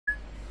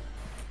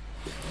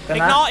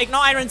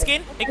Ignore iron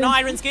skin. Ignore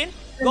iron skin.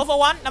 Go for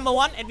one. Number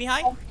one and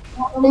behind.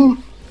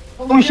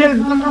 Kung shield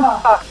na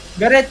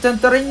Beret,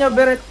 santorin nyo,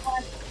 Beret.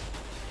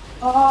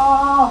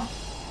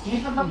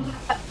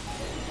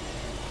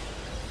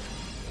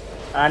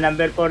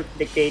 Number 4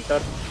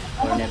 dictator.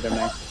 Oh, never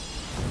mind.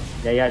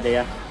 Jaya.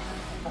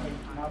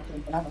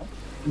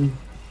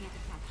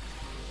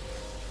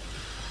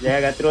 Jaya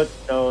got truth,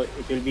 so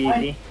it will be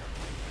easy.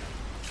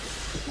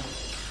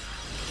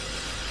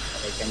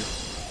 I can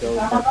go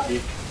touch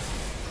this.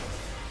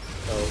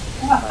 So,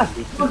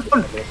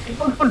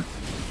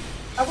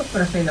 Tapos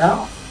para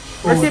sila.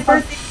 Percy.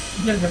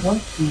 Diyan ka po.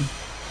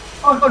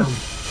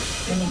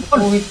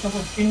 Puhit na po,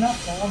 Pinas.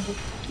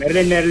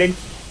 Merlin.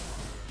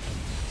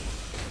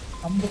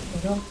 Ambot na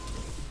daw.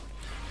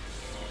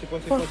 Sipon.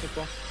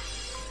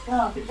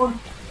 Sipon.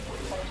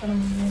 Saan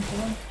naman yung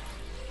sipon?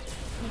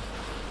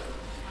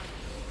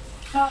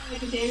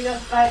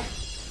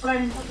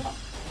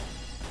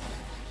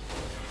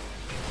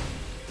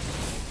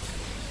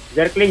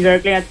 Zerkling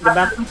at the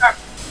back.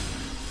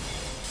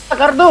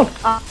 Cardo!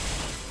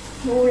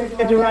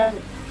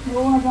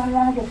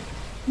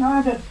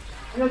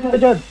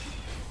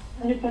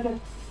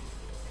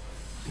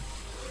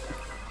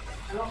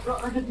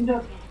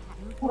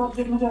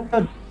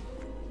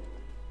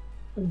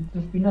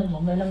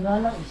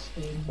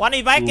 One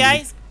is back,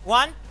 guys.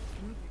 One.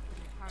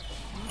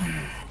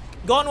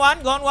 Gone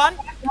one.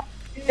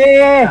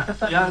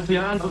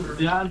 Yan,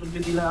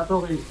 pagkatila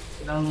ato kay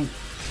ilang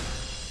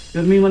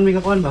Pirmiman may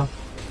kakuan ba?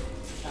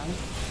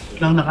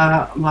 Ilang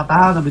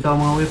nakamataha na bitaw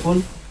mga weapon.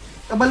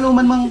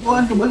 Kabaluman mang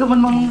kuan,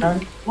 mang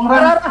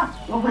rara.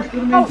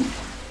 Overskillment.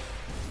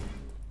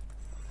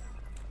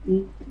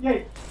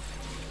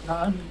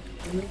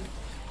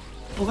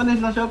 O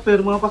kanin lang siya,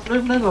 pero mga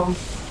pas-drive na lang.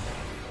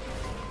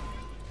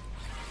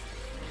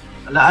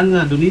 Alaan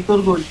nga,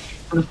 donator gold.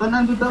 Pero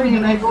tanan doon tayo,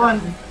 hinay kuan.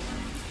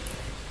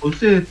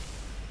 Bullshit.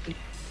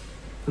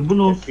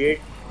 Terbunuh.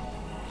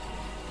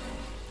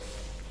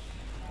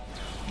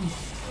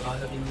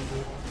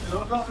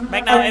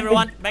 Back now,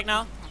 everyone. Back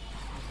now.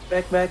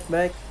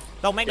 Back.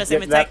 Don't make the same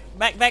mistake.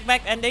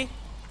 Back, Andy.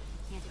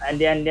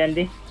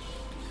 Andy.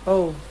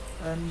 Oh,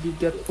 Andy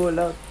got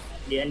pulled out.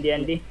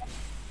 Andy.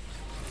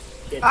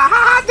 Shit.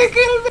 They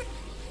killed me!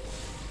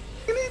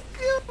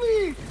 Kill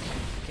me!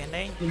 Can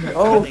they?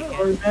 Oh,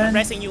 I'm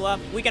pressing you up.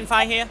 We can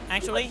fight here,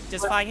 actually.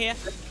 Just fight here.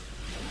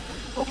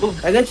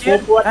 I got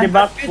shield. Poop at the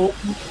back. Poop.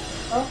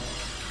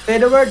 Say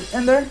the word,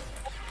 Ender.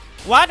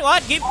 What?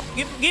 Give.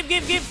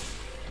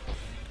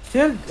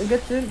 Shield, I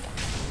got shield.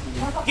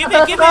 Give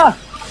it.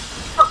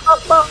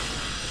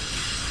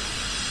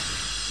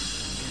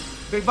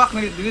 Big back,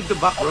 you need the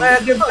back, bro. I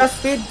give fast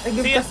speed.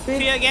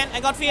 Fear again. I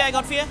got fear.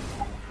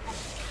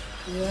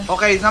 Yeah.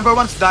 Okay, number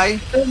one's die.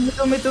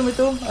 Me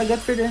too. I got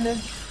fear, Ender.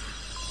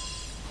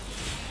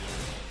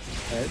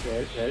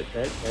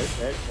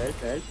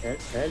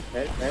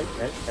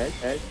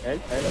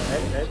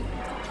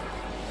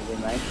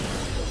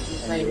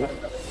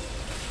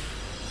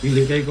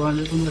 Pilih kayak kuan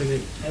itu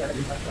lagi.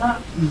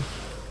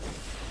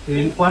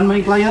 Kuan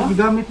may client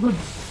gamit good.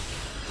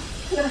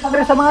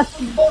 Sa mga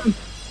sipon.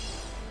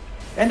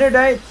 Ender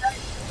died.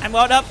 I'm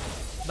walled up.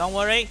 Don't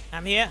worry.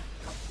 I'm here.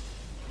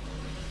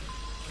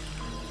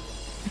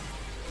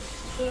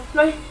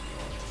 Ay.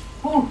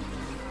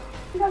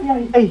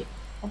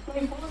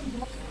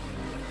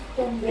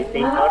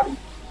 Dictator.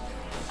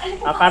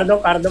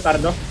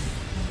 Cardo.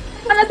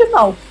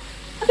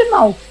 Ano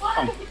mau?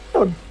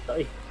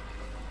 Sorry.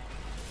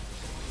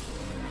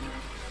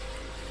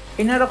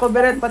 Inara ko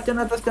Beret, pat yun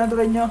natas kanto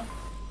nyo.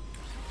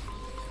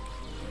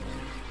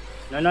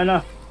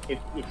 No.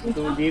 It's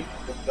too deep.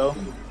 Let's go.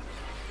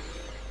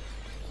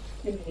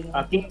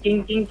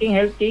 King.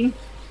 Help King.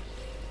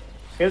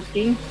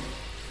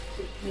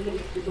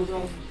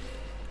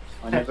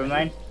 Oh, never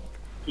mind.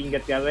 King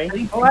got away.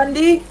 Oh,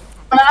 Andy!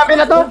 Pananabi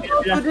na to!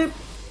 Too deep!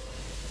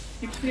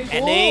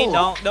 Andy,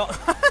 don't.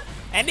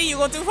 Andy, you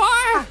go too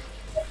far.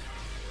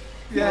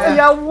 Yeah.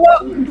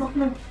 Yawa!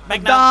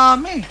 Back now.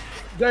 Dami.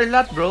 There are a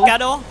lot, bro.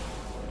 Gado.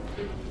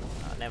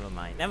 Oh, never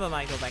mind. Go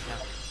back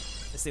now.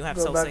 I still have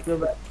Go so sick.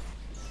 back.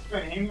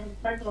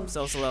 I'm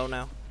so slow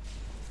now.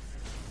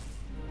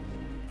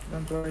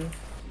 Don't worry.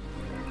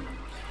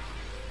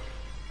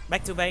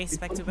 Back to base.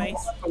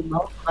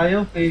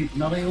 Tayo kay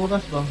nakay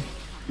oras ba?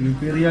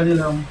 Imperial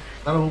nila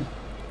tarong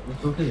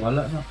ito kay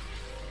wala na.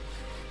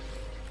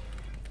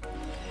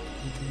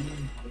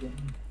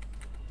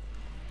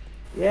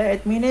 Yeah,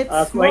 8 minutes.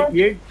 Quite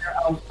weird.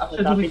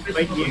 Actually,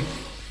 Quite weird.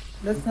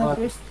 Let's not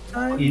waste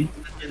time.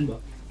 Yan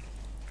ba?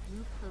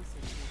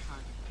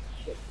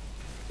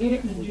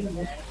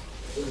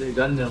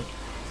 Gunner.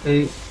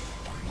 Kay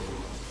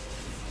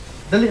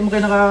dali mo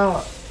kayo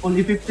naka full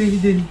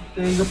E50 din.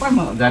 Kay gapar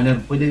mga gunner,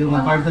 pwede yung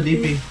farm sa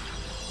DP.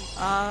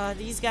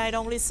 These guys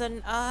don't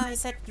listen. I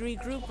said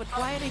regroup, but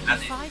why they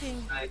keep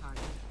fighting?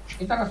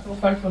 Kita ka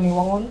sukal ko ni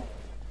Wangon.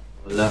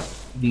 Wala.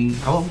 Di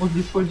hawak mo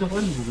Discord sa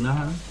kan,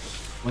 bugnahan.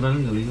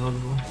 Maraming galingon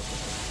ko.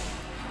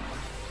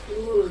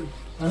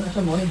 Ano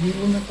sa mo? Hindi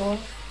mo na to.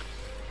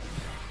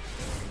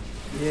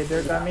 Yeah,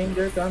 they're coming,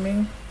 they're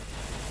coming.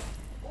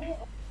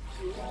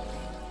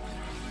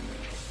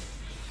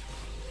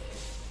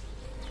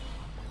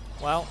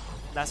 Well,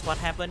 that's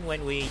what happened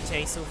when we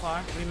chase so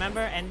far.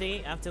 Remember,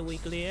 Andy, after we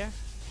clear,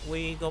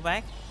 we go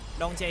back.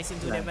 Don't chase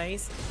into their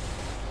base.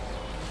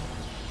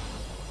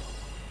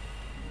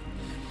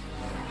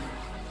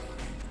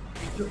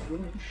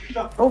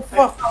 Oh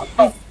fuck!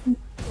 Oh,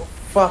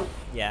 fuck!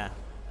 Yeah.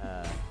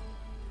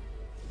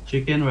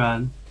 Chicken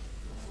run.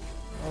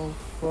 Oh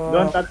fuck!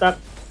 Don't attack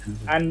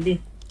Andy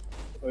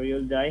or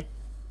you'll die.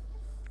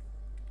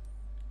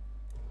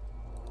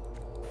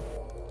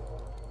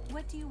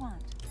 What do you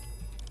want?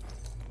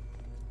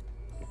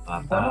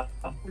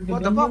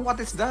 What the fuck? What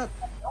is that?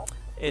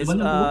 Is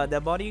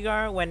the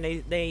bodyguard, when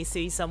they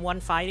see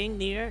someone fighting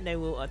near, they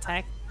will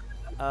attack.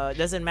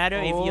 Doesn't matter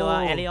if you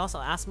are Elios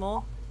or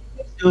Asmo.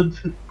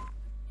 Dude.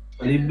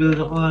 Palibel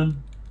ka kon.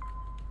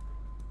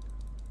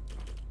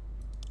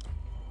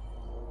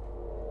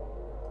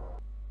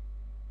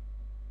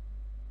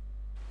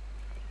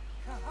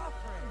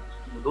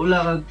 Wala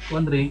ka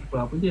kuan drink,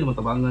 pa pwede na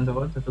matabangan sa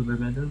kuan sa super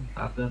medal,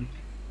 takan.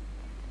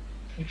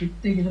 50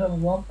 gila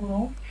ang wapo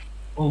no?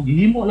 Oh,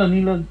 gihimo lang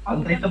nila.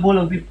 Ang table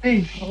lang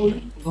 50.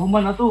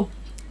 Human na to.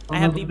 I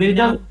have DB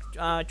now.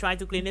 Try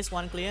to clean this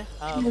one clear.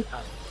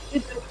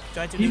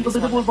 Try to leave this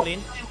one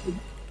clean.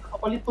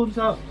 Kapaliton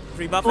sa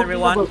Rebuff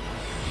everyone.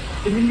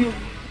 Emilio.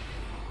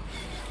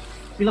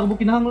 Pila ka mo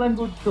kinahanglan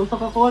ko sa usa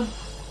ka kuan.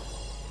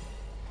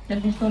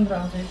 Piston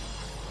ra kasi.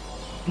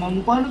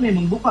 Mangkuan na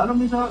mangbuka na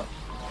sa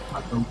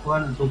atong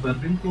kuan ang super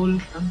wrinkle.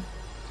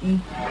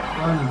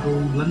 Kuan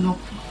atong lanok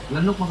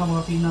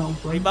mga pina og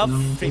kuan.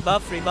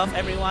 Rebuff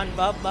everyone.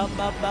 Buff.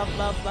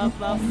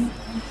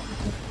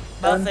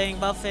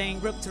 Buffing.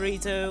 Group 3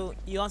 too.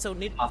 You also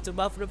need to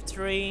buff group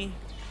 3.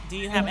 Do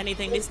you have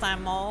anything this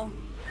time, Maul?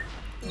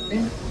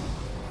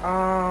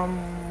 I'll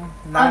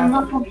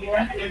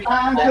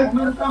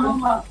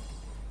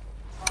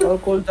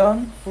cool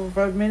down for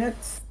 5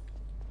 minutes.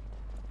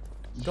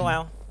 Go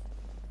out.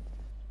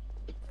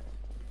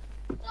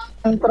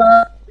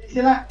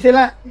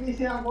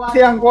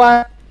 Silang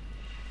kuha.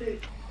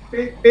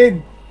 Pig.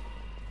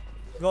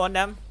 Go on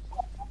them.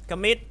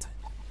 Commit.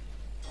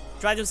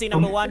 Try to see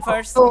number 1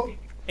 first.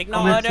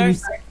 Ignore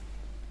others.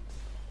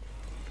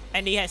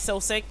 Andy has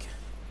so sick.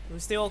 We're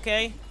still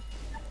okay.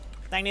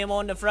 Thank Nemo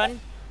on the front.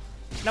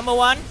 Number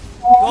 1.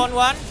 Go on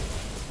 1.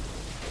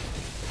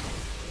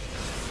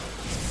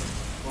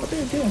 What are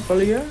you doing,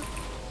 Falia?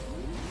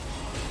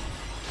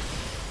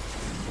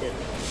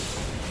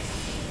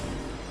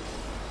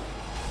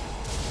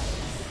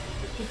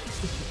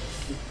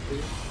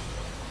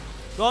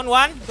 Go on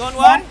 1. Go on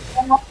 1.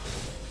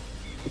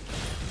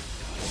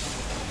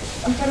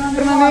 Karena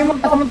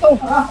naman to.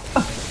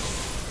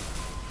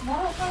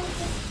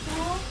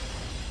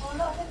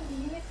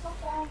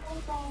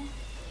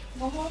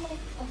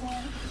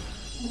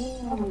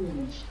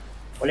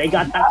 Wala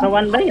i-attack sa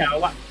one day,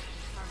 awa.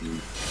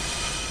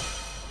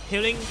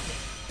 Healing.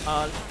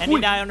 Andy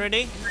die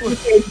already.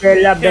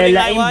 Bella.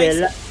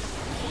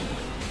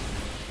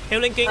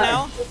 Healing King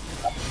now.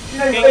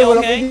 King, you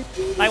okay?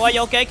 Likewise,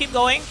 you okay? Keep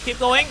going.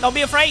 Don't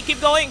be afraid.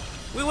 Keep going.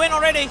 We win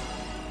already.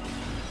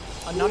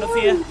 Another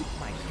fear.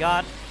 My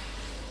God.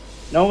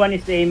 No one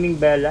is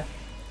aiming Bella.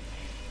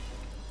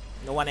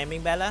 No one aiming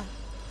Bella?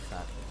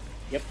 Fuck.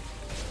 Yep.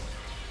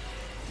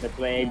 That's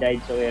why I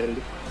died so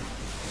early.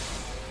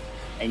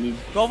 I need...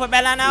 Go for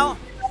Bella now.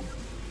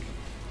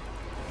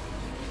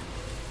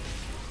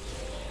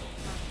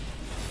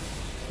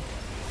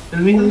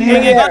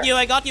 King,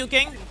 I got you,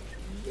 King.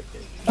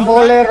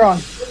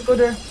 Boleron. Go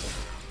there.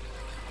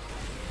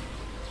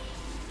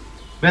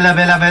 Bella.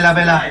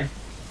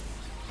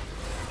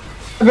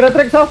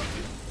 Beatrix off.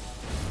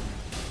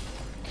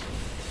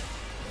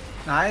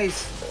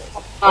 Nice.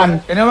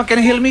 Can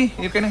you heal me?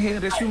 You can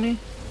rescue me?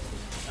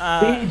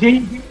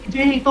 J,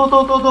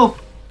 to.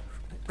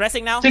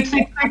 Pressing now. Six.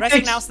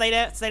 Pressing now. Stay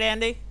there,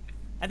 Andy.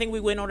 I think we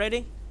win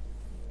already.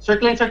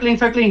 Circling. Move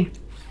closer to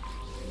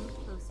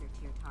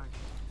your target.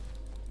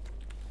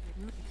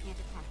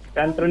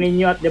 Cantro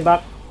ninyo at the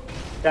back.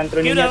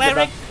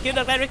 Kill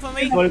the cleric for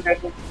me.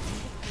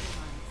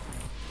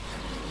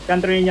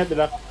 Cantro ninyo at the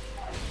back.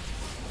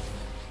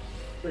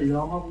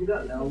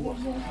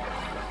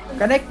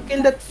 Can I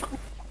kill that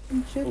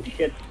fucking shit? Oh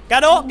shit.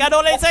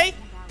 Gado, let's say.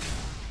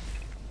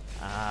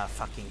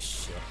 Fucking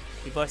shit.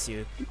 He was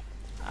you.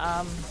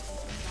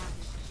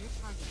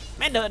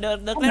 Man,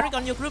 the cleric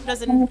on your group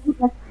doesn't.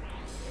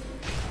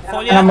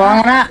 Foliar.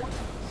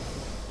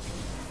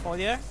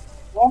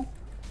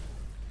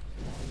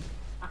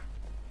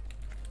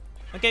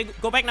 Okay,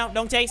 go back now.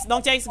 Don't chase.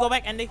 Go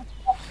back, Andy.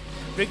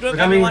 Regroup,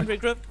 everyone.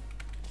 Regroup.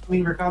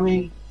 We're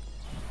coming.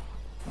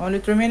 Only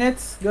 3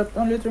 minutes. Got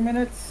only 3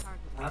 minutes.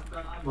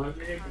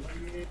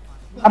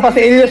 Apa si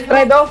Ilios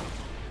Tredo?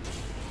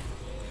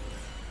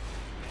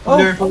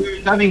 Folder,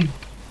 coming.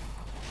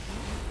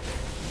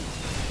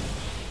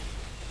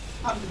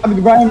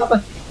 Abi Brian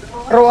apa?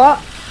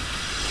 Roa.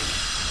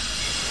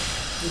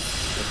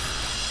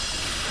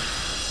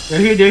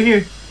 They're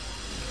here.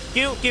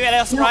 Q,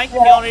 Elios strike.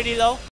 He already low.